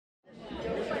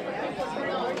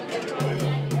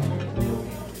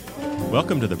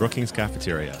Welcome to the Brookings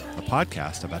Cafeteria, a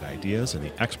podcast about ideas and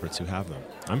the experts who have them.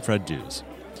 I'm Fred Dews.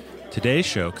 Today's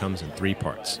show comes in three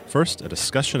parts. First, a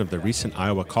discussion of the recent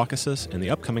Iowa caucuses and the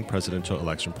upcoming presidential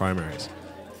election primaries.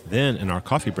 Then, in our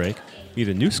coffee break, meet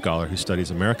a new scholar who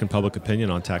studies American public opinion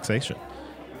on taxation.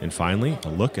 And finally, a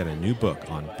look at a new book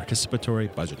on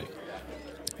participatory budgeting.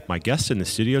 My guest in the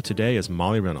studio today is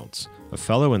Molly Reynolds, a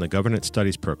fellow in the Governance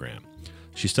Studies program.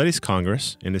 She studies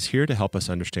Congress and is here to help us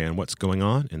understand what's going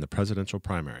on in the presidential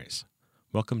primaries.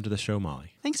 Welcome to the show,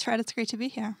 Molly. Thanks, Fred. It's great to be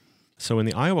here. So in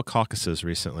the Iowa caucuses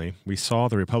recently, we saw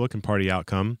the Republican Party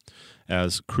outcome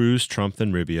as Cruz, Trump,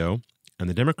 and Rubio, and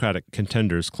the Democratic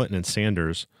contenders, Clinton and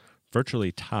Sanders,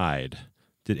 virtually tied.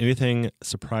 Did anything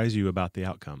surprise you about the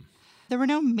outcome? There were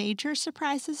no major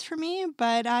surprises for me,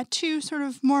 but two sort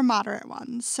of more moderate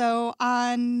ones. So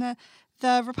on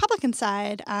the Republican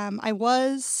side, I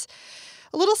was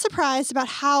a little surprised about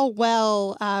how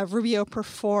well Rubio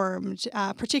performed,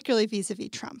 particularly vis-a-vis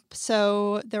Trump.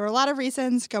 So there were a lot of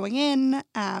reasons going in,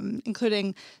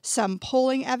 including some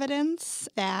polling evidence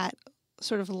that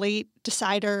sort of late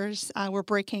deciders were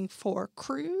breaking for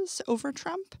Cruz over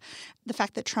Trump. The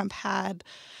fact that Trump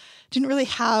didn't really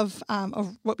have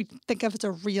what we think of as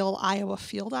a real Iowa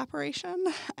field operation,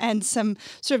 and some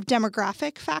sort of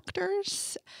demographic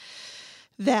factors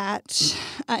that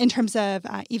in terms of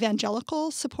evangelical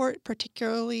support,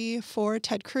 particularly for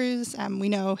Ted Cruz, we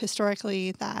know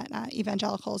historically that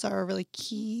evangelicals are a really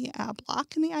key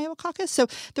bloc in the Iowa caucus. So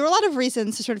there were a lot of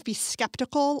reasons to sort of be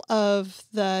skeptical of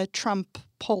the Trump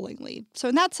polling lead. So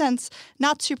in that sense,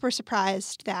 not super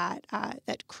surprised that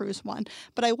Cruz won.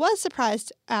 But I was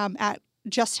surprised at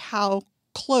just how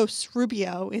close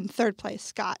Rubio in third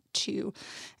place got to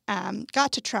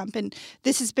Trump. And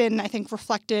this has been, I think,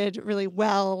 reflected really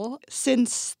well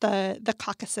since the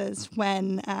caucuses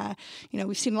when,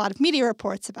 we've seen a lot of media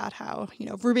reports about how,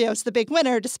 Rubio's the big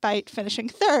winner despite finishing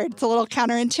third. It's a little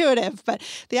counterintuitive, but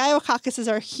the Iowa caucuses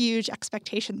are a huge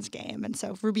expectations game. And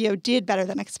so Rubio did better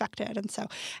than expected. And so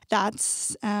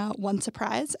that's one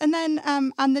surprise. And then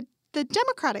on the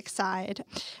Democratic side,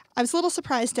 I was a little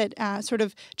surprised at sort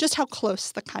of just how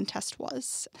close the contest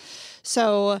was.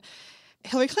 So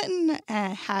Hillary Clinton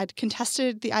had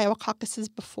contested the Iowa caucuses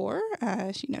before.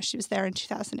 She was there in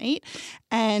 2008.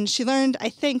 And she learned, I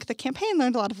think, the campaign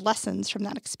learned a lot of lessons from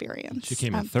that experience. She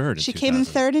came in third in 2000. She came in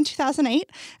third in 2008,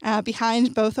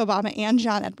 behind both Obama and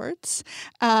John Edwards.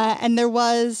 And there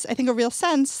was, I think, a real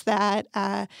sense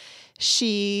that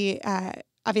she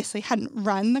obviously hadn't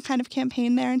run the kind of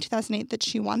campaign there in 2008 that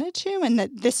she wanted to, and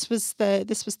that this was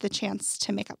the chance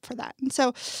to make up for that. And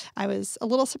so I was a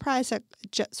little surprised at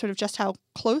just how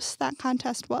close that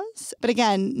contest was. But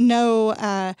again,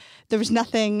 there was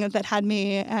nothing that had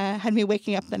me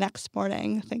waking up the next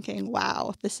morning thinking,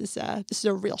 "Wow, this is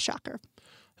a real shocker."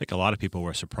 I think a lot of people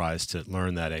were surprised to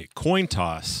learn that a coin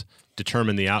toss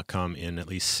determined the outcome in at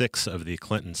least 6 of the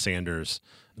Clinton-Sanders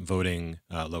voting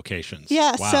locations.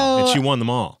 Yeah, wow. And she won them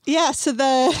all. Yeah, so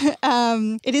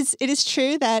it is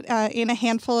true that in a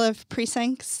handful of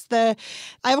precincts, the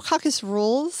Iowa caucus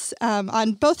rules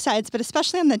on both sides, but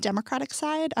especially on the Democratic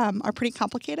side, are pretty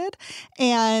complicated.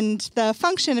 And the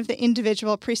function of the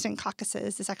individual precinct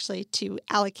caucuses is actually to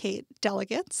allocate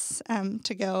delegates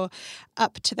to go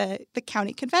up to the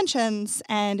county conventions.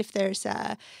 And if there's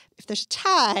a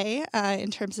tie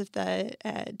in terms of the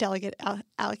delegate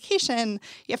allocation,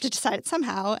 you have to decide it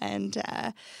somehow. And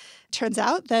turns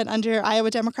out that under Iowa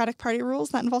Democratic Party rules,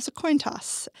 that involves a coin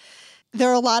toss. There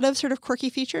are a lot of sort of quirky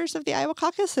features of the Iowa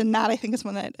caucus, and that I think is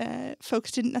one that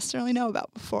folks didn't necessarily know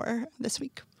about before this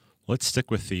week. Let's stick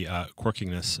with the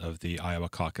quirkiness of the Iowa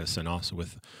caucus, and also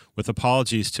with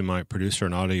apologies to my producer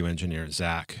and audio engineer,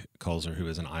 Zach Kulzer, who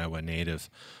is an Iowa native.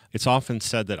 It's often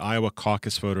said that Iowa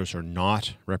caucus voters are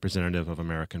not representative of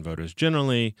American voters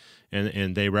generally,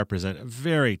 and they represent a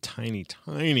very tiny,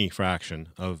 tiny fraction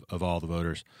of all the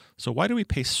voters. So why do we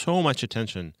pay so much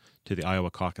attention to the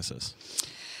Iowa caucuses?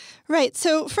 Right.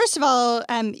 So first of all,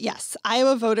 yes,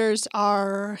 Iowa voters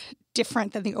are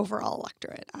different than the overall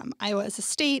electorate. Iowa as a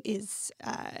state it's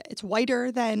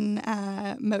whiter than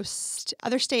most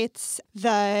other states.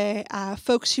 The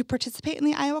folks who participate in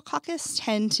the Iowa caucus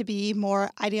tend to be more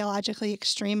ideologically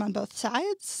extreme on both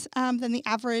sides than the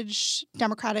average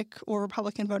Democratic or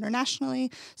Republican voter nationally.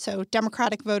 So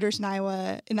Democratic voters in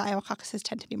the Iowa caucuses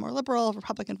tend to be more liberal.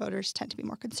 Republican voters tend to be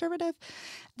more conservative.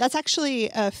 That's actually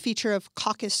a feature of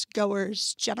caucus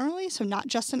goers generally, so not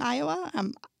just in Iowa.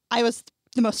 Iowa's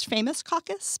the most famous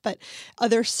caucus, but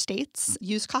other states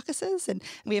use caucuses. And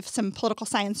we have some political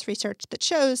science research that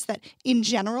shows that, in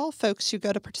general, folks who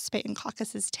go to participate in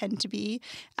caucuses tend to be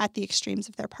at the extremes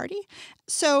of their party.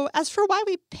 So as for why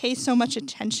we pay so much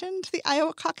attention to the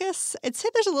Iowa caucus, I'd say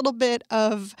there's a little bit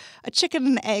of a chicken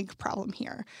and egg problem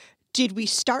here. Did we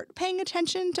start paying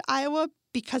attention to Iowa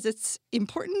because it's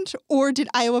important, or did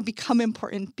Iowa become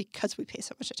important because we pay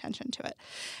so much attention to it?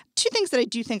 Two things that I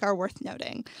do think are worth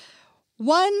noting.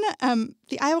 One,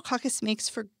 the Iowa caucus makes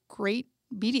for great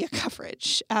media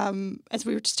coverage. As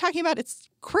we were just talking about, it's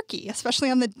quirky, especially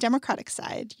on the Democratic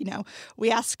side. We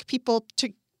ask people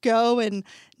to go and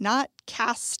not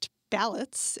cast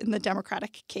ballots in the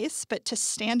Democratic case, but to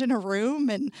stand in a room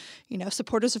and,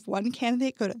 supporters of one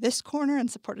candidate go to this corner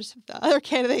and supporters of the other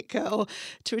candidate go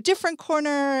to a different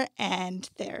corner, and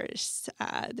there's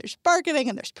bargaining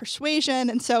and there's persuasion.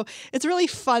 And so it's a really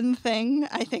fun thing,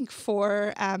 I think,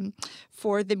 for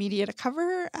the media to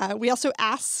cover. We also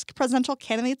ask presidential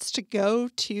candidates to go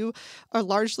to a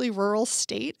largely rural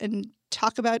state and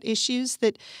talk about issues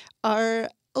that are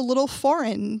a little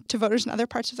foreign to voters in other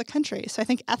parts of the country. So I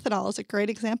think ethanol is a great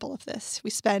example of this.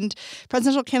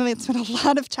 Presidential candidates spend a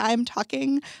lot of time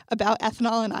talking about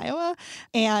ethanol in Iowa,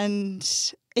 and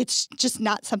it's just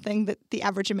not something that the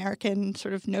average American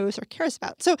sort of knows or cares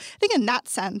about. So I think in that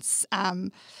sense,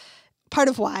 part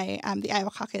of why the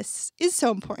Iowa caucus is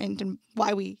so important and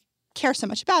why we care so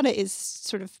much about it is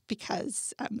sort of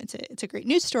because it's a great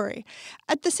news story.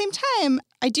 At the same time,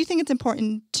 I do think it's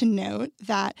important to note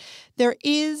that there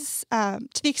is,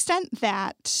 to the extent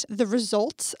that the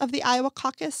results of the Iowa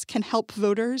caucus can help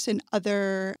voters in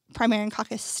other primary and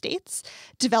caucus states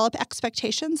develop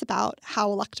expectations about how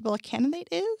electable a candidate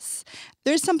is.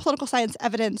 There's some political science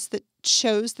evidence that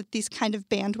shows that these kind of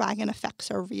bandwagon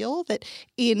effects are real, that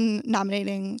in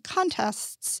nominating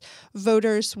contests,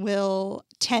 voters will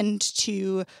tend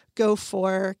to go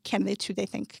for candidates who they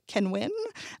think can win.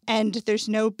 And there's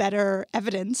no better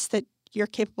evidence that you're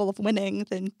capable of winning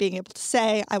than being able to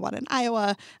say, I won in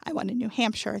Iowa, I won in New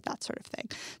Hampshire, that sort of thing.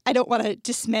 I don't want to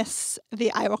dismiss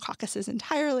the Iowa caucuses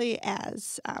entirely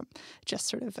as just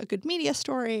sort of a good media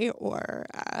story or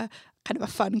kind of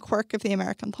a fun quirk of the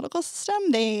American political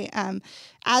system. They,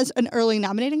 as an early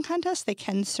nominating contest, they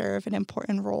can serve an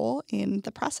important role in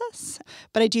the process.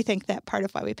 But I do think that part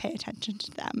of why we pay attention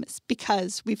to them is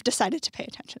because we've decided to pay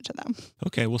attention to them.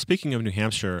 Okay, well, speaking of New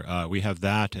Hampshire, we have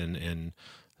that in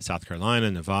South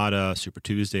Carolina, Nevada, Super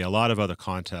Tuesday, a lot of other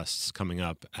contests coming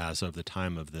up as of the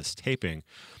time of this taping.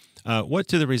 What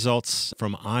do the results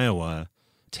from Iowa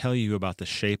tell you about the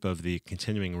shape of the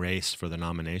continuing race for the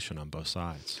nomination on both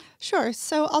sides? Sure.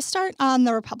 So I'll start on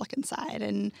the Republican side.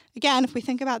 And again, if we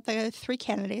think about the three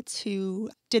candidates who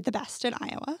did the best in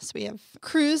Iowa, so we have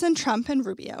Cruz and Trump and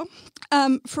Rubio.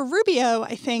 For Rubio,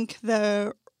 I think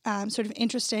the sort of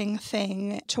interesting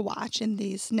thing to watch in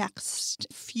these next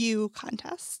few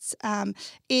contests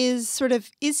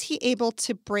is he able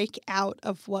to break out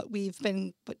of what we've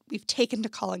taken to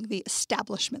calling the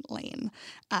establishment lane?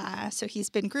 So he's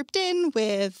been grouped in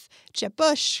with Jeb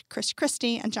Bush, Chris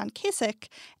Christie, and John Kasich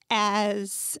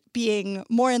as being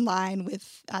more in line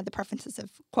with the preferences of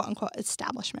quote-unquote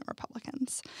establishment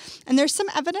Republicans. And there's some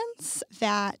evidence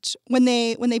that when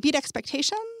they beat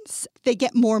expectations, they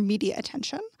get more media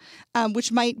attention,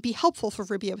 which might be helpful for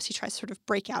Rubio as he tries to sort of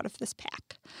break out of this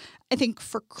pack. I think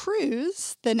for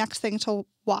Cruz, the next thing to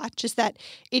watch is that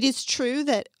it is true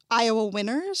that Iowa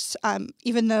winners,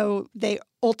 even though they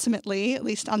ultimately, at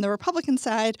least on the Republican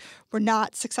side, were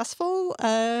not successful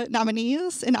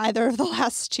nominees in either of the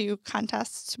last two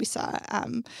contests. We saw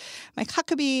Mike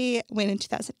Huckabee win in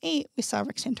 2008. We saw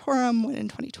Rick Santorum win in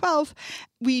 2012.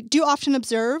 We do often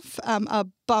observe a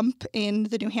bump in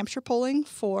the New Hampshire polling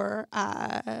for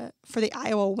the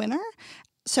Iowa winner.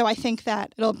 So I think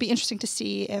that it'll be interesting to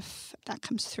see if that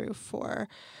comes through for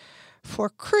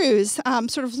Cruz.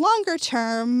 Sort of longer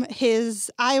term,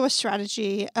 his Iowa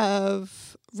strategy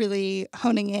of really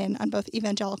honing in on both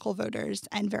evangelical voters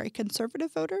and very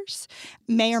conservative voters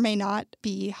may or may not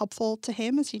be helpful to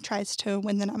him as he tries to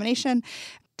win the nomination.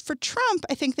 For Trump,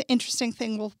 I think the interesting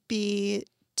thing will be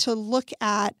to look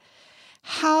at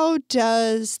how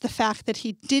does the fact that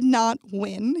he did not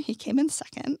win, he came in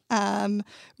second,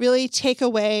 really take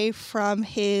away from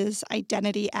his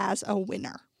identity as a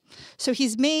winner? So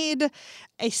he's made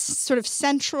a sort of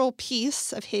central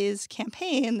piece of his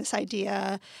campaign, this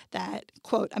idea that,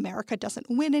 quote, America doesn't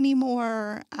win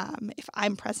anymore. If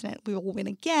I'm president, we will win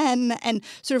again. And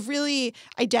sort of really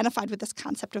identified with this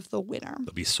concept of the winner.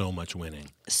 There'll be so much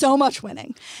winning. So much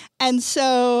winning. And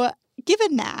so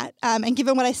given that, and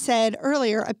given what I said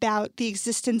earlier about the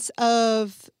existence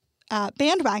of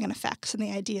bandwagon effects and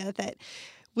the idea that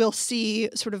we'll see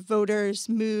sort of voters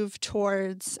move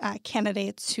towards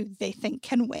candidates who they think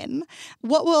can win.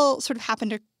 What will sort of happen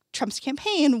to Trump's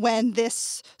campaign when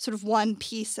this sort of one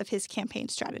piece of his campaign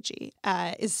strategy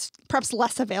is perhaps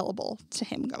less available to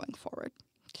him going forward?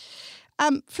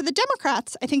 For the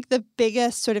Democrats, I think the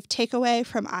biggest sort of takeaway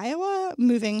from Iowa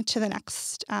moving to the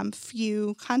next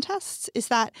few contests is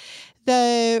that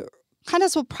the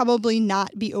contests will probably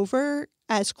not be over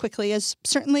as quickly as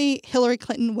certainly Hillary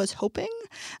Clinton was hoping,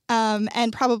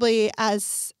 and probably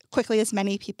as quickly as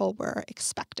many people were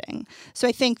expecting. So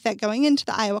I think that going into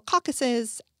the Iowa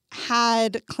caucuses,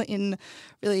 had Clinton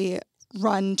really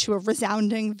run to a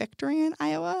resounding victory in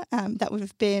Iowa, that would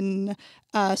have been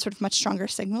a sort of much stronger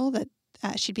signal that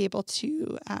she'd be able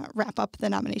to wrap up the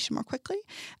nomination more quickly.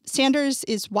 Sanders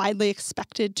is widely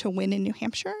expected to win in New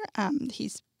Hampshire.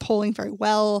 He's polling very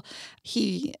well.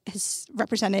 He has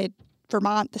represented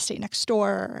Vermont, the state next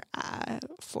door,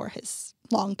 for his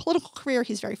long political career.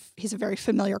 He's a very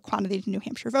familiar quantity to New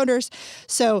Hampshire voters.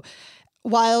 So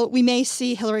while we may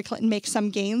see Hillary Clinton make some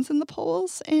gains in the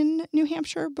polls in New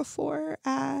Hampshire before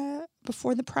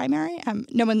the primary,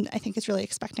 no one, I think, is really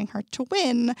expecting her to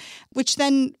win, which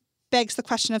then begs the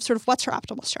question of sort of what's her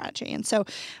optimal strategy. And so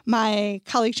my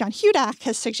colleague John Hudak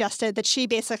has suggested that she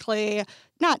basically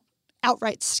not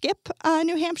outright skip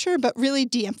New Hampshire, but really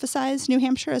de-emphasize New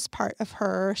Hampshire as part of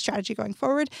her strategy going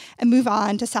forward and move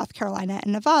on to South Carolina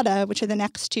and Nevada, which are the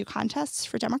next two contests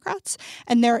for Democrats.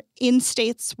 And they're in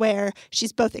states where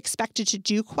she's both expected to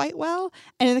do quite well,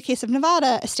 and in the case of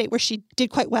Nevada, a state where she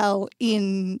did quite well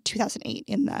in 2008,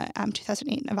 in the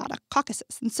 2008 Nevada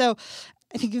caucuses. And so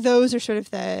I think those are sort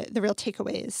of the real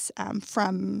takeaways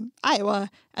from Iowa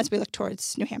as we look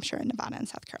towards New Hampshire and Nevada and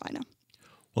South Carolina.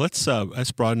 Well,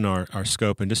 let's broaden our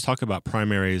scope and just talk about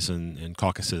primaries and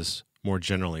caucuses more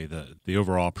generally, the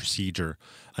overall procedure.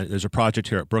 There's a project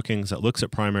here at Brookings that looks at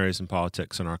primaries in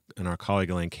politics, and our colleague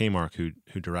Elaine Kmark,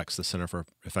 who directs the Center for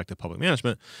Effective Public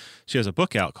Management, she has a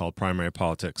book out called Primary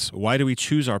Politics. Why do we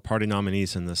choose our party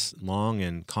nominees in this long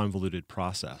and convoluted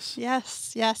process?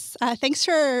 Yes. Thanks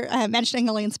for mentioning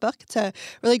Elaine's book. It's a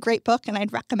really great book, and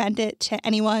I'd recommend it to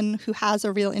anyone who has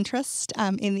a real interest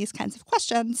in these kinds of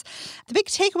questions. The big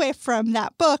takeaway from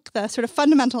that book, the sort of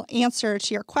fundamental answer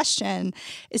to your question,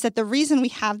 is that the reason we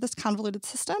have this convoluted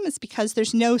system is because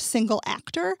there's no single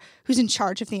actor who's in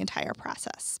charge of the entire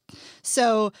process.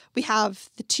 So we have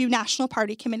the two national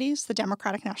party committees, the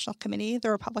Democratic National Committee,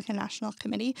 the Republican National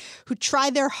Committee, who try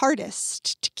their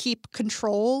hardest to keep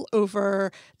control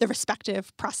over the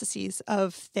respective processes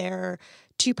of their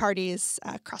two parties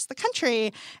across the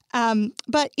country.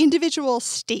 But individual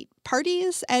state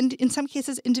parties and in some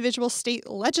cases individual state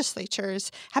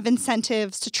legislatures have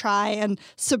incentives to try and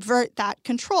subvert that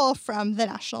control from the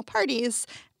national parties.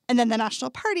 And then the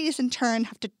national parties in turn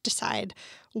have to decide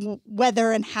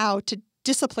whether and how to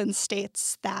discipline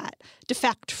states that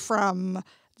defect from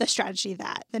the strategy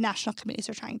that the national committees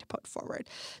are trying to put forward.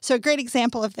 So a great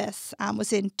example of this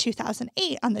was in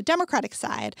 2008 on the Democratic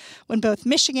side, when both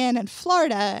Michigan and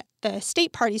Florida, the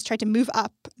state parties tried to move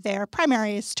up their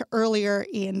primaries to earlier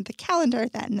in the calendar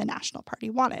than the national party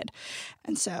wanted.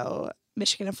 And so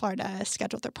Michigan and Florida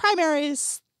scheduled their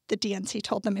primaries. The DNC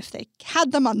told them if they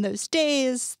had them on those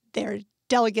days, their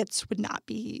delegates would not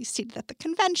be seated at the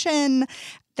convention.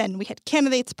 Then we had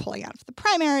candidates pulling out of the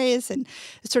primaries and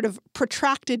a sort of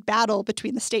protracted battle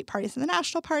between the state parties and the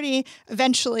national party.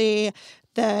 Eventually,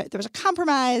 there was a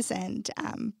compromise, and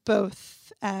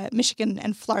both Michigan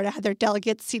and Florida had their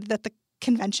delegates seated at the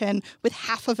convention with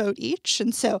half a vote each.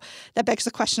 And so that begs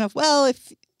the question of, well,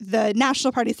 if the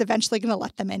national party is eventually going to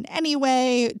let them in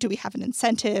anyway, do we have an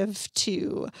incentive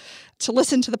to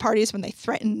listen to the parties when they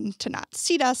threaten to not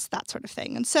seat us, that sort of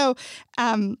thing. And so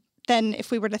then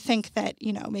if we were to think that,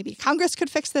 maybe Congress could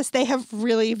fix this, they have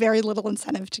really very little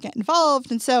incentive to get involved.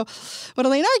 And so what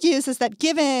Elaine argues is that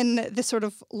given the sort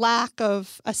of lack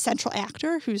of a central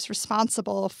actor who's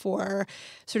responsible for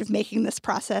sort of making this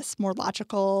process more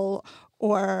logical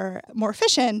or more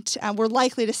efficient, we're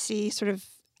likely to see sort of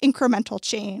incremental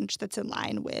change that's in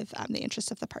line with the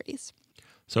interests of the parties.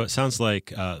 So it sounds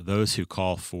like those who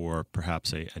call for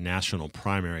perhaps a national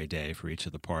primary day for each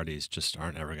of the parties just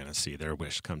aren't ever going to see their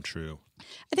wish come true.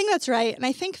 I think that's right. And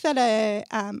I think that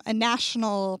a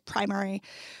national primary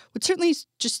would certainly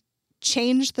just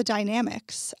change the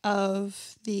dynamics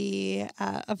of the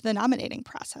nominating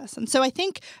process. And so I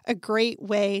think a great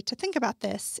way to think about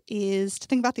this is to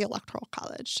think about the Electoral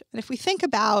College. And if we think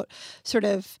about sort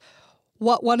of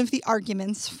what one of the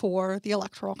arguments for the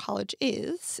Electoral College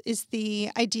is the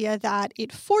idea that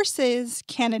it forces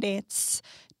candidates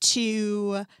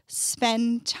to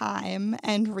spend time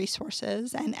and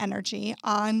resources and energy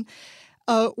on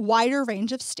a wider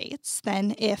range of states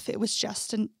than if it was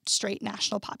just a straight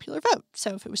national popular vote.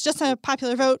 So if it was just a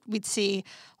popular vote, we'd see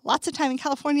lots of time in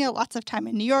California, lots of time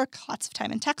in New York, lots of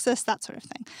time in Texas, that sort of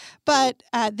thing. But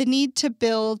the need to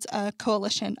build a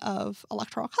coalition of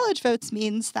electoral college votes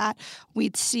means that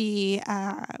we'd see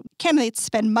candidates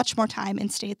spend much more time in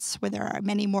states where there are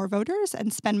many more voters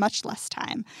and spend much less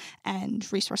time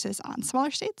and resources on smaller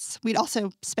states. We'd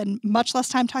also spend much less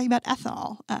time talking about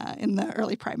ethanol in the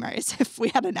early primaries if we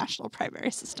had a national primary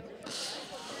system.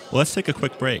 Well, let's take a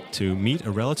quick break to meet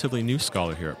a relatively new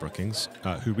scholar here at Brookings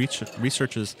who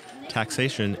researches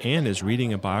taxation and is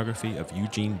reading a biography of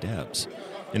Eugene Debs.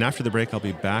 And after the break, I'll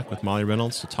be back with Molly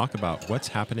Reynolds to talk about what's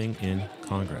happening in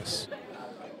Congress.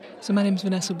 So my name is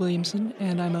Vanessa Williamson,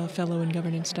 and I'm a fellow in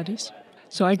governance studies.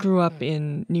 So I grew up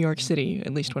in New York City,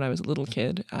 at least when I was a little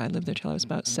kid. I lived there till I was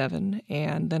about 7,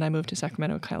 and then I moved to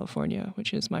Sacramento, California,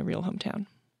 which is my real hometown.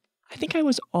 I think I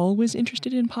was always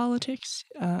interested in politics,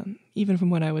 even from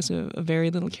when I was a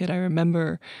very little kid. I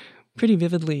remember pretty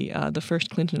vividly the first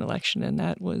Clinton election, and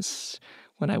that was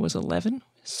when I was 11.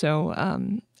 So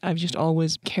I've just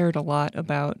always cared a lot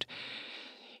about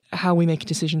how we make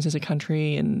decisions as a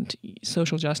country and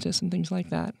social justice and things like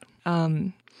that.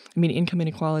 Income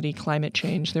inequality, climate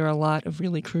change, there are a lot of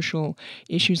really crucial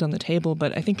issues on the table,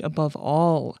 but I think above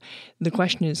all, the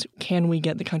question is, can we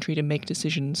get the country to make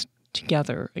decisions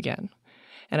together again?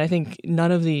 And I think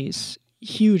none of these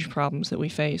huge problems that we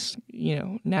face,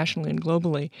 nationally and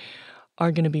globally,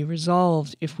 are going to be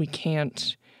resolved if we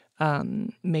can't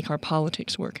make our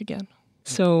politics work again.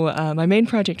 So my main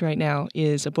project right now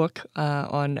is a book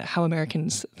on how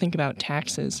Americans think about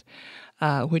taxes,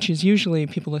 which is usually,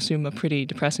 people assume, a pretty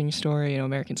depressing story.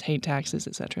 Americans hate taxes,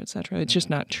 et cetera, et cetera. It's just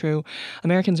not true.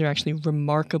 Americans are actually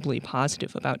remarkably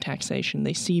positive about taxation.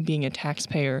 They see being a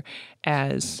taxpayer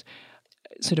as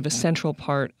sort of a central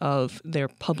part of their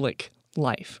public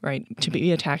life, right? To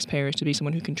be a taxpayer is to be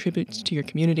someone who contributes to your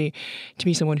community, to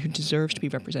be someone who deserves to be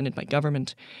represented by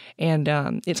government. And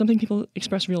it's something people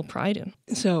express real pride in.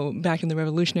 So back in the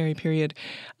Revolutionary period,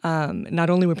 not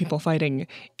only were people fighting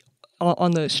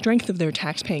on the strength of their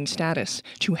tax-paying status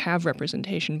to have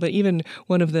representation, but even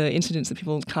one of the incidents that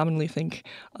people commonly think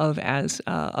of as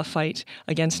a fight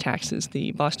against taxes,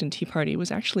 the Boston Tea Party, was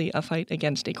actually a fight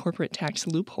against a corporate tax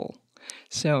loophole.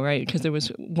 So, right, because there was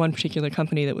one particular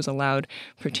company that was allowed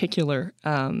particular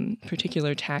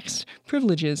tax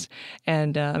privileges,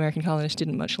 and American colonists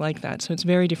didn't much like that. So it's a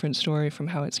very different story from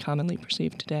how it's commonly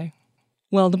perceived today.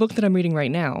 Well, the book that I'm reading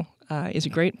right now is a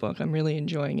great book. I'm really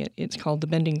enjoying it. It's called The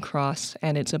Bending Cross,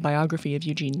 and it's a biography of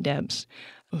Eugene Debs,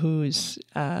 who's,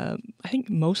 I think,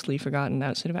 mostly forgotten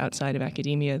outside of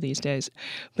academia these days.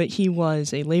 But he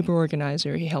was a labor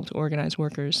organizer. He helped organize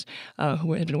workers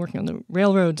who had been working on the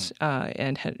railroads,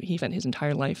 and he spent his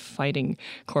entire life fighting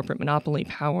corporate monopoly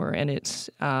power. And it's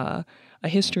a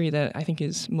history that I think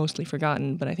is mostly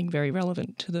forgotten, but I think very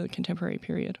relevant to the contemporary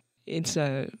period. It's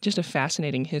just a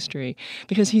fascinating history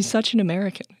because he's such an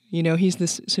American. He's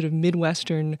this sort of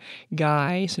Midwestern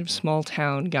guy, sort of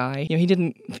small-town guy. He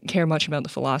didn't care much about the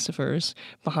philosophers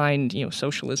behind,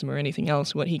 socialism or anything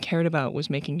else. What he cared about was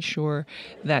making sure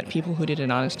that people who did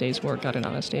an honest day's work got an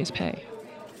honest day's pay.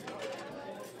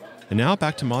 And now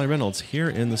back to Molly Reynolds here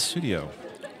in the studio.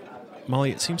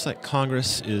 Molly, it seems like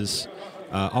Congress is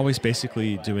always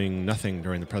basically doing nothing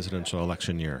during the presidential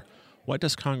election year. What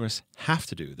does Congress have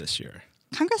to do this year?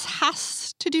 Congress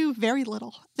has to do very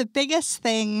little. The biggest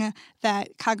thing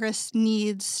that Congress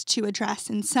needs to address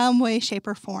in some way, shape,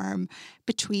 or form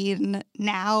between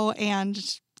now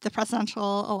and the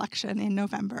presidential election in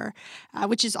November,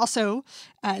 which is also,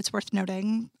 it's worth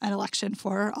noting, an election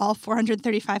for all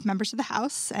 435 members of the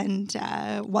House and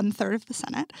 1/3 of the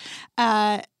Senate,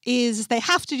 is they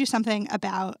have to do something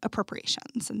about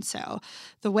appropriations. And so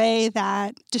the way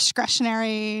that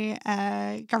discretionary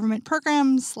government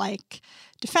programs like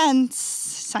defense,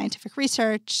 scientific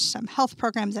research, some health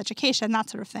programs, education, that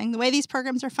sort of thing, the way these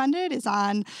programs are funded is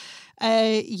on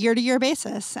a year-to-year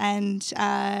basis. And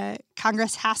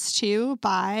Congress has to,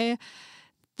 by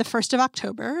the 1st of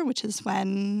October, which is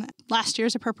when last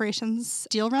year's appropriations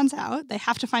deal runs out, they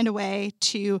have to find a way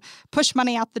to push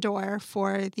money out the door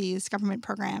for these government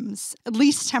programs, at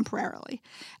least temporarily.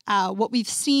 What we've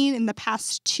seen in the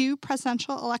past 2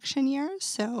 presidential election years,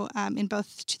 so in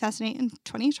both 2008 and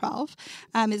 2012,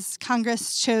 is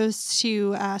Congress chose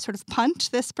to sort of punt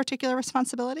this particular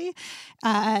responsibility.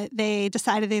 They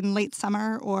decided in late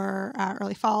summer or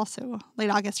early fall, so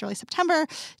late August, early September,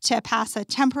 to pass a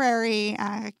temporary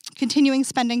continuing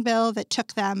spending bill that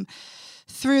took them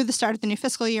through the start of the new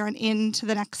fiscal year and into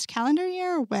the next calendar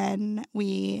year when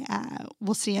we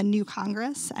will see a new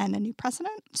Congress and a new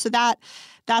president. So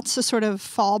that's a sort of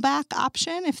fallback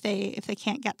option if they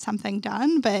can't get something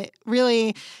done. But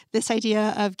really, this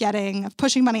idea of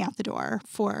pushing money out the door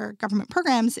for government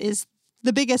programs is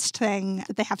the biggest thing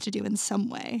that they have to do in some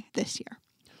way this year.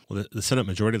 Well, the Senate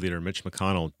Majority Leader, Mitch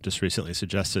McConnell, just recently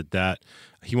suggested that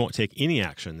he won't take any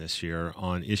action this year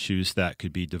on issues that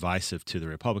could be divisive to the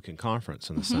Republican conference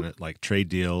in the Senate, like trade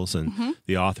deals and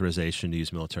the authorization to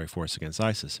use military force against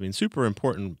ISIS. I mean, super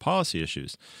important policy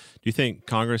issues. Do you think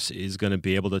Congress is going to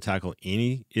be able to tackle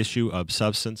any issue of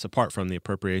substance apart from the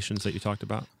appropriations that you talked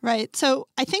about? Right. So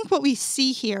I think what we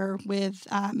see here with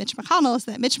Mitch McConnell is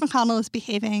that Mitch McConnell is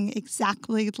behaving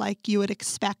exactly like you would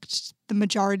expect the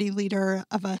majority leader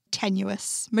of a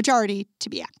tenuous majority to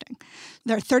be acting.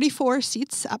 There are 34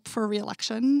 seats up for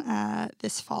re-election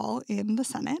this fall in the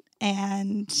Senate,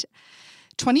 and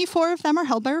 24 of them are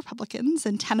held by Republicans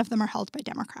and 10 of them are held by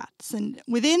Democrats. And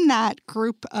within that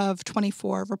group of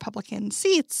 24 Republican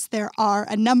seats, there are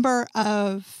a number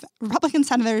of Republican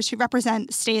senators who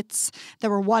represent states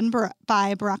that were won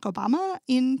by Barack Obama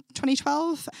in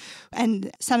 2012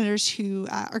 and senators who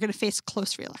are going to face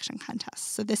close re-election contests.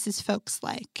 So this is folks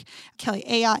like Kelly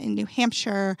Ayotte in New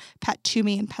Hampshire, Pat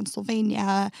Toomey in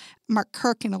Pennsylvania, Mark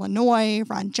Kirk in Illinois,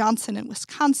 Ron Johnson in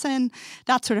Wisconsin,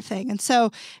 that sort of thing. And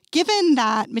so given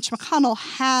that Mitch McConnell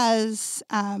has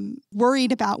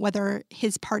worried about whether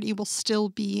his party will still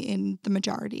be in the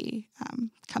majority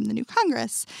come the new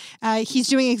Congress, he's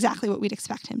doing exactly what we'd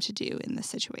expect him to do in this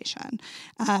situation,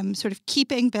 sort of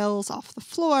keeping bills off the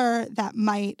floor that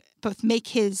might both make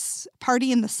his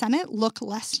party in the Senate look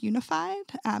less unified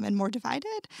and more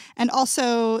divided, and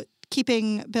also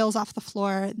keeping bills off the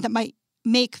floor that might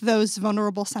make those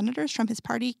vulnerable senators from his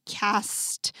party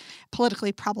cast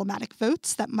politically problematic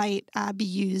votes that might be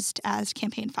used as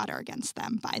campaign fodder against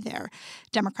them by their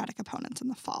Democratic opponents in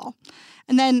the fall.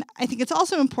 And then I think it's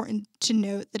also important to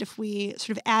note that if we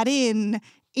sort of add in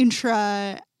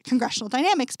intra-congressional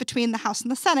dynamics between the House and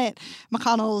the Senate,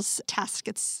 McConnell's task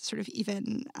gets sort of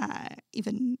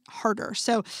even harder.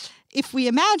 So if we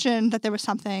imagine that there was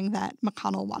something that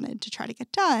McConnell wanted to try to get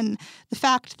done, the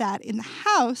fact that in the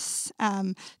House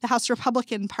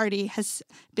Republican Party has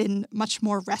been much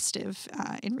more restive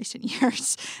in recent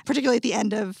years, particularly at the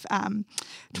end of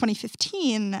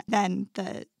 2015, than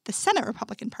the Senate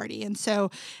Republican Party. And so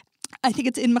I think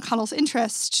it's in McConnell's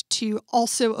interest to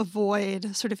also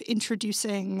avoid sort of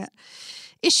introducing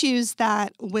issues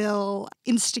that will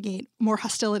instigate more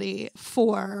hostility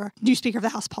for new Speaker of the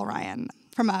House, Paul Ryan.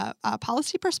 From a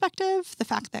policy perspective, the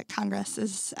fact that Congress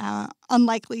is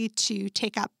unlikely to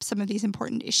take up some of these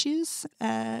important issues,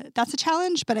 that's a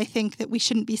challenge. But I think that we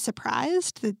shouldn't be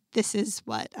surprised that this is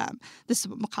what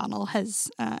McConnell has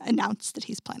announced that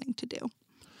he's planning to do.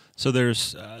 So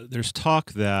there's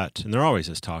talk that, and there always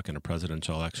is talk in a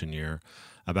presidential election year,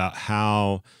 about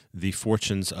how the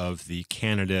fortunes of the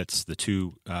candidates, the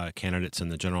two candidates in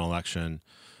the general election,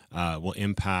 will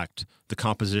impact the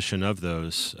composition of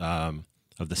those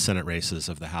of the Senate races,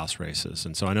 of the House races.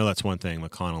 And so I know that's one thing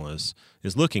McConnell is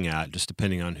looking at, just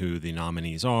depending on who the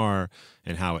nominees are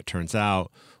and how it turns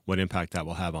out, what impact that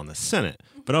will have on the Senate.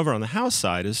 But over on the House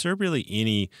side, is there really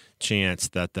any chance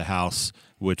that the House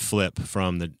would flip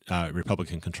from the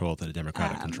Republican control to the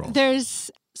Democratic control?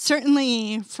 There's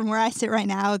certainly, from where I sit right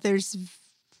now, there's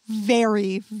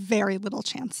very, very little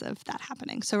chance of that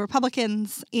happening. So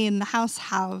Republicans in the House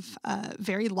have a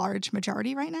very large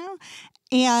majority right now,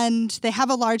 and they have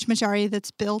a large majority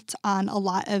that's built on a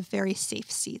lot of very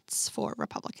safe seats for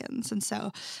Republicans. And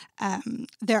so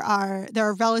there are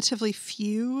relatively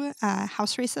few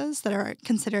House races that are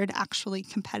considered actually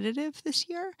competitive this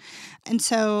year. And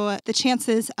so the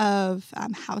chances of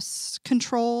House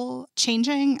control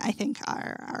changing, I think,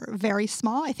 are very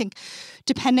small. I think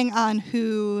depending on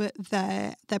who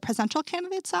the presidential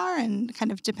candidates are and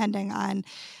kind of depending on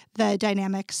the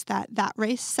dynamics that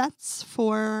race sets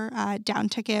for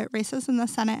down-ticket races in the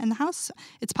Senate and the House,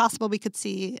 it's possible we could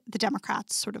see the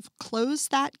Democrats sort of close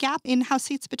that gap in House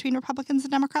seats between Republicans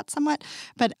and Democrats somewhat.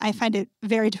 But I find it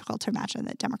very difficult to imagine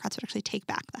that Democrats would actually take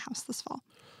back the House this fall.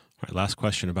 All right, last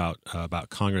question about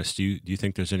Congress. Do you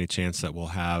think there's any chance that we'll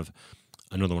have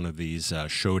another one of these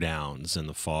showdowns in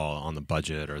the fall on the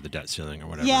budget or the debt ceiling or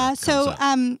whatever? Yeah, so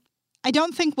I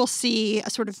don't think we'll see a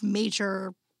sort of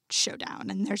major showdown,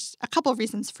 and there's a couple of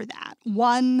reasons for that.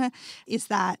 One is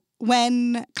that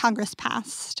when Congress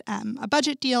passed a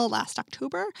budget deal last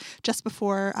October, just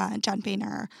before John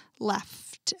Boehner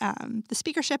left left the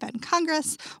speakership and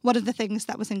Congress, one of the things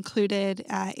that was included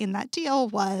in that deal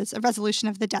was a resolution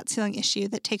of the debt ceiling issue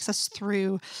that takes us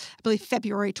through, I believe,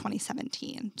 February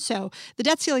 2017. So the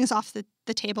debt ceiling is off the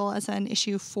table as an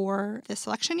issue for this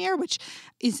election year, which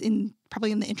is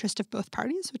probably in the interest of both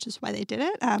parties, which is why they did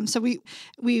it. So we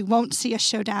won't see a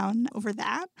showdown over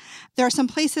that. There are some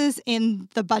places in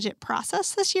the budget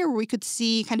process this year where we could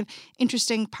see kind of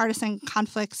interesting partisan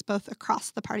conflicts both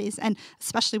across the parties and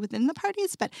especially within the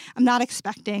parties, but I'm not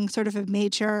expecting sort of a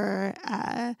major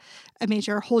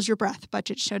hold your breath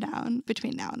budget showdown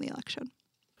between now and the election.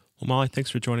 Well, Molly, thanks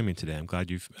for joining me today. I'm glad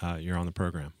you're on the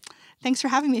program. Thanks for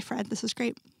having me, Fred. This was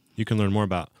great. You can learn more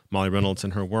about Molly Reynolds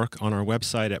and her work on our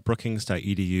website at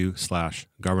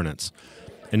brookings.edu/governance.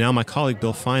 And now my colleague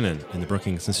Bill Finan in the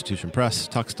Brookings Institution Press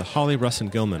talks to Holly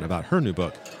Russin-Gilman about her new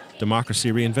book,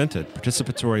 Democracy Reinvented,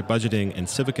 Participatory Budgeting and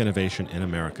Civic Innovation in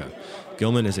America.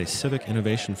 Gilman is a Civic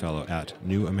Innovation Fellow at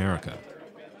New America.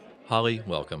 Holly,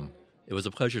 welcome. It was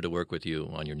a pleasure to work with you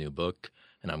on your new book,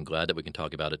 and I'm glad that we can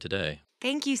talk about it today.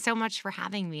 Thank you so much for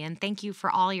having me, and thank you for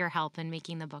all your help in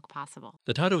making the book possible.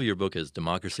 The title of your book is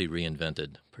Democracy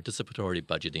Reinvented, Participatory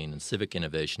Budgeting and Civic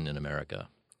Innovation in America.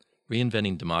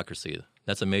 Reinventing democracy,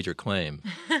 that's a major claim.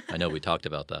 I know we talked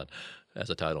about that as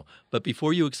a title. But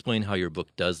before you explain how your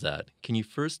book does that, can you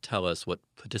first tell us what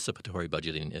participatory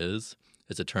budgeting is?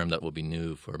 It's a term that will be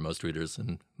new for most readers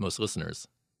and most listeners.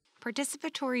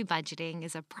 Participatory budgeting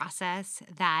is a process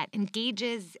that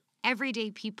engages everyday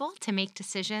people to make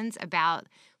decisions about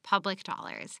public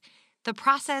dollars. The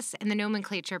process and the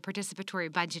nomenclature participatory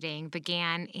budgeting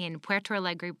began in Puerto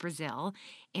Alegre, Brazil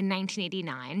in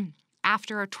 1989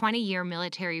 after a 20-year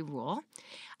military rule.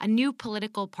 A new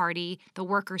political party, the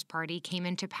Workers' Party, came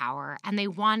into power, and they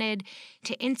wanted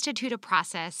to institute a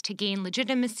process to gain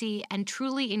legitimacy and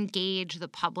truly engage the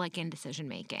public in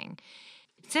decision-making.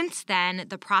 Since then,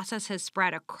 the process has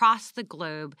spread across the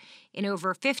globe in over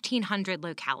 1,500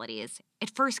 localities.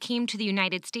 It first came to the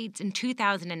United States in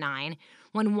 2009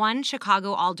 when one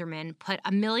Chicago alderman put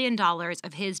 $1 million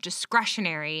of his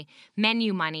discretionary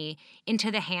menu money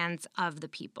into the hands of the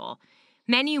people.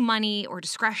 Menu money or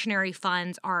discretionary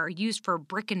funds are used for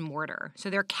brick and mortar, so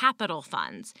they're capital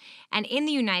funds. And in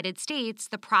the United States,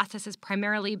 the process has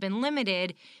primarily been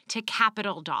limited to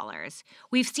capital dollars.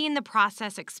 We've seen the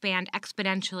process expand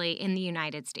exponentially in the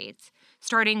United States.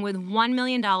 Starting with $1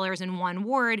 million in one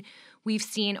ward, we've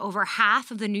seen over half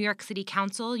of the New York City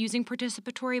Council using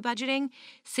participatory budgeting,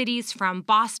 cities from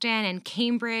Boston and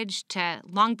Cambridge to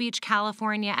Long Beach,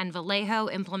 California, and Vallejo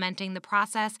implementing the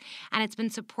process, and it's been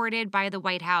supported by the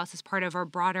White House as part of our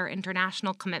broader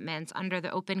international commitments under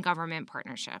the Open Government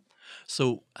Partnership.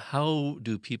 So how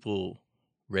do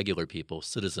regular people,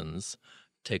 citizens,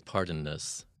 take part in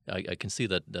this? I can see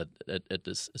that at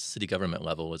this city government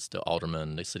level, it's the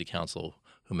alderman, the city council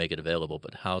who make it available,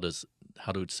 but how do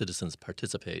citizens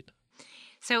participate?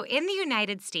 So in the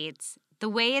United States, the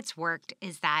way it's worked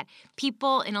is that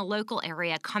people in a local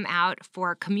area come out for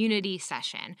a community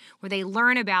session where they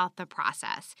learn about the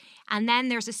process. And then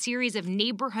there's a series of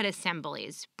neighborhood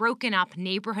assemblies broken up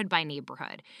neighborhood by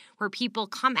neighborhood where people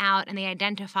come out and they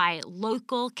identify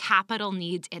local capital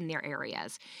needs in their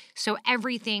areas. So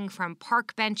everything from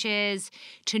park benches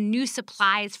to new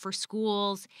supplies for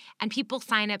schools, and people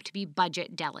sign up to be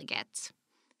budget delegates.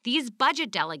 These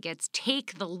budget delegates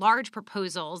take the large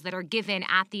proposals that are given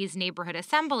at these neighborhood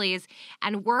assemblies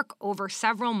and work over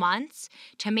several months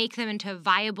to make them into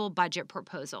viable budget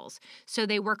proposals. So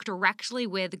they work directly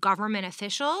with government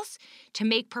officials to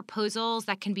make proposals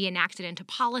that can be enacted into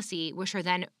policy, which are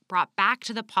then brought back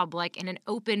to the public in an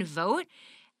open vote,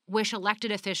 which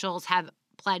elected officials have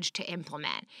pledged to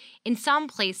implement. In some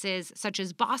places, such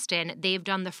as Boston, they've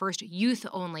done the first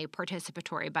youth-only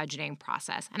participatory budgeting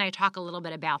process. And I talk a little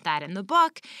bit about that in the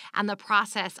book and the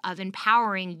process of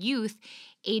empowering youth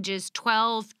ages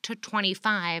 12 to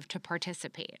 25 to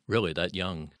participate. Really, that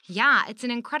young? Yeah, it's an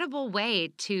incredible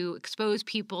way to expose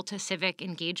people to civic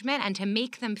engagement and to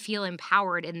make them feel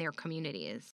empowered in their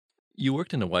communities. You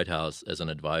worked in the White House as an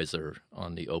advisor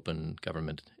on the Open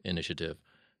Government Initiative.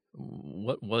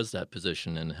 What was that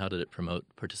position, and how did it promote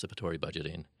participatory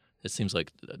budgeting? It seems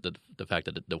like the fact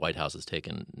that the White House has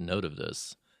taken note of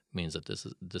this means that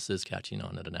this is catching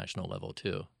on at a national level,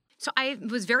 too. So I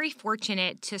was very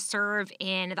fortunate to serve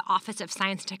in the Office of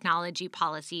Science and Technology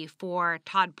Policy for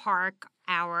Todd Park,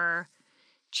 our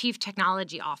Chief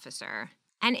Technology Officer.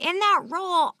 And in that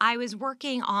role, I was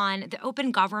working on the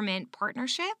Open Government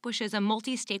Partnership, which is a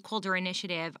multi-stakeholder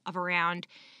initiative of around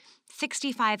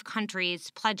 65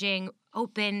 countries pledging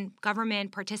open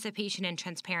government participation and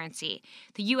transparency.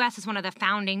 The U.S. is one of the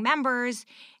founding members,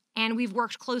 And we've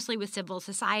worked closely with civil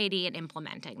society in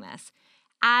implementing this.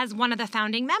 As one of the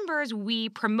founding members, we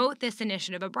promote this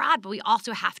initiative abroad, but we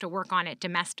also have to work on it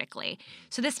domestically.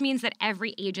 So this means that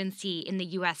every agency in the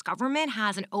U.S. government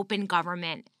has an open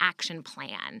government action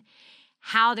plan,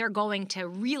 how they're going to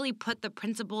really put the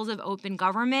principles of open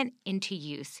government into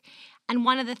use. And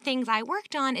one of the things I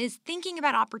worked on is thinking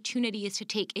about opportunities to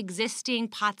take existing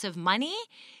pots of money,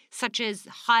 such as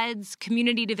HUD's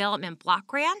community development block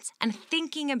grants, and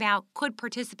thinking about could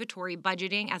participatory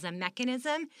budgeting as a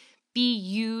mechanism be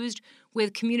used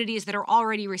with communities that are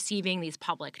already receiving these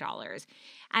public dollars.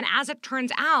 And as it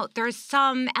turns out, there's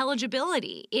some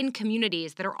eligibility in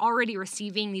communities that are already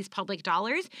receiving these public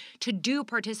dollars to do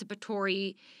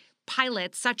participatory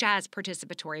pilots such as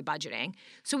participatory budgeting.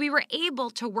 So we were able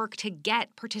to work to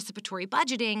get participatory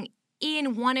budgeting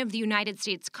in one of the United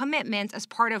States commitments as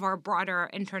part of our broader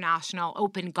international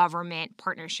open government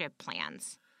partnership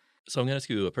plans. So I'm going to ask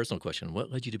you a personal question. What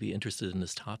led you to be interested in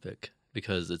this topic?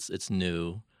 Because it's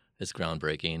new, it's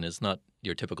groundbreaking, it's not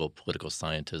your typical political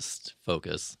scientist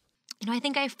focus. I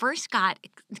think I first got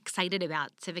excited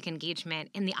about civic engagement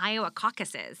in the Iowa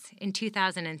caucuses in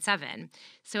 2007.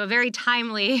 So a very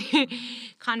timely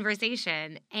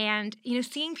conversation. And,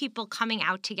 seeing people coming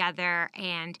out together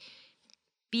and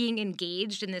being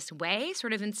engaged in this way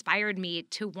sort of inspired me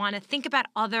to want to think about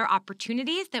other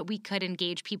opportunities that we could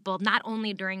engage people not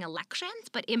only during elections,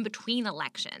 but in between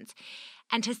elections.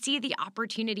 And to see the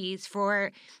opportunities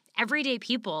for everyday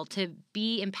people to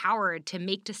be empowered to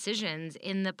make decisions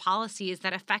in the policies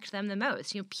that affect them the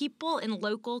most. People in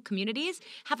local communities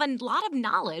have a lot of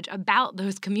knowledge about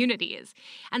those communities.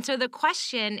 And so the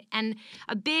question, and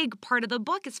a big part of the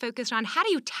book, is focused on how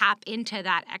do you tap into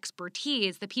that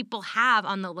expertise that people have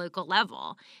on the local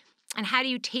level? And how do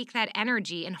you take that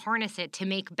energy and harness it to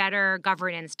make better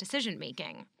governance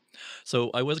decision-making?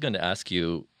 So I was going to ask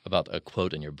you about a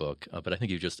quote in your book, but I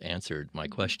think you just answered my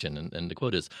question. And the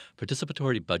quote is,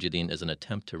 "Participatory budgeting is an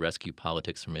attempt to rescue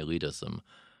politics from elitism."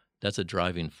 That's a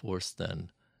driving force,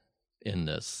 then, in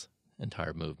this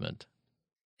entire movement.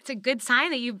 It's a good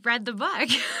sign that you've read the book.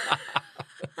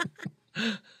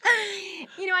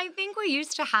 I think we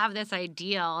used to have this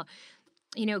ideal,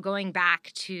 going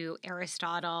back to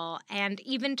Aristotle and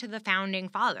even to the founding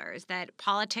fathers, that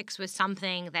politics was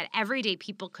something that everyday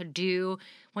people could do.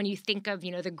 When you think of,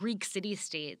 the Greek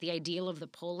city-state, the ideal of the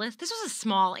polis, this was a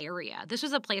small area. This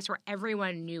was a place where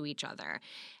everyone knew each other.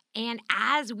 And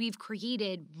as we've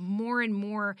created more and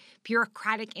more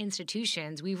bureaucratic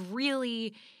institutions, we've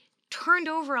really turned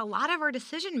over a lot of our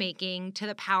decision-making to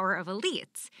the power of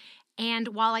elites. And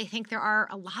while I think there are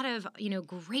a lot of,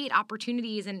 great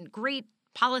opportunities and great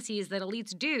policies that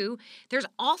elites do, there's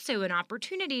also an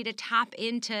opportunity to tap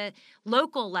into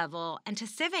local level and to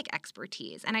civic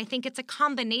expertise. And I think it's a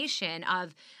combination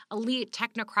of elite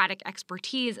technocratic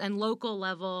expertise and local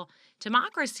level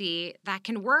democracy that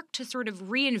can work to sort of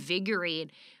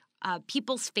reinvigorate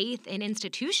people's faith in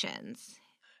institutions.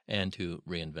 And to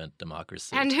reinvent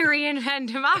democracy.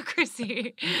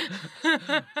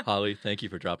 Holly, thank you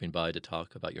for dropping by to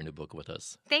talk about your new book with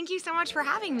us. Thank you so much for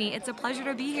having me. It's a pleasure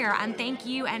to be here. And thank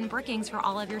you and Brookings for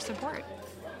all of your support.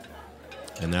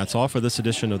 And that's all for this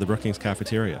edition of the Brookings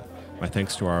Cafeteria. My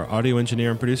thanks to our audio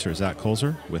engineer and producer, Zach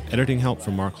Kolzer, with editing help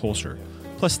from Mark Holscher.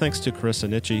 Plus thanks to Carissa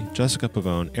Nitchie, Jessica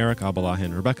Pavone, Eric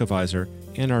Abalahin, Rebecca Visor,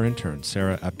 and our intern,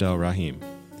 Sarah Abdel Rahim.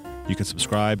 You can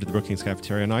subscribe to the Brookings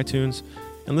Cafeteria on iTunes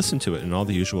and listen to it in all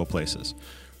the usual places.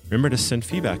 Remember to send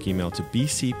feedback email to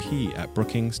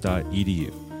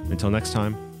bcp@brookings.edu. Until next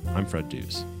time, I'm Fred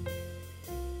Dews.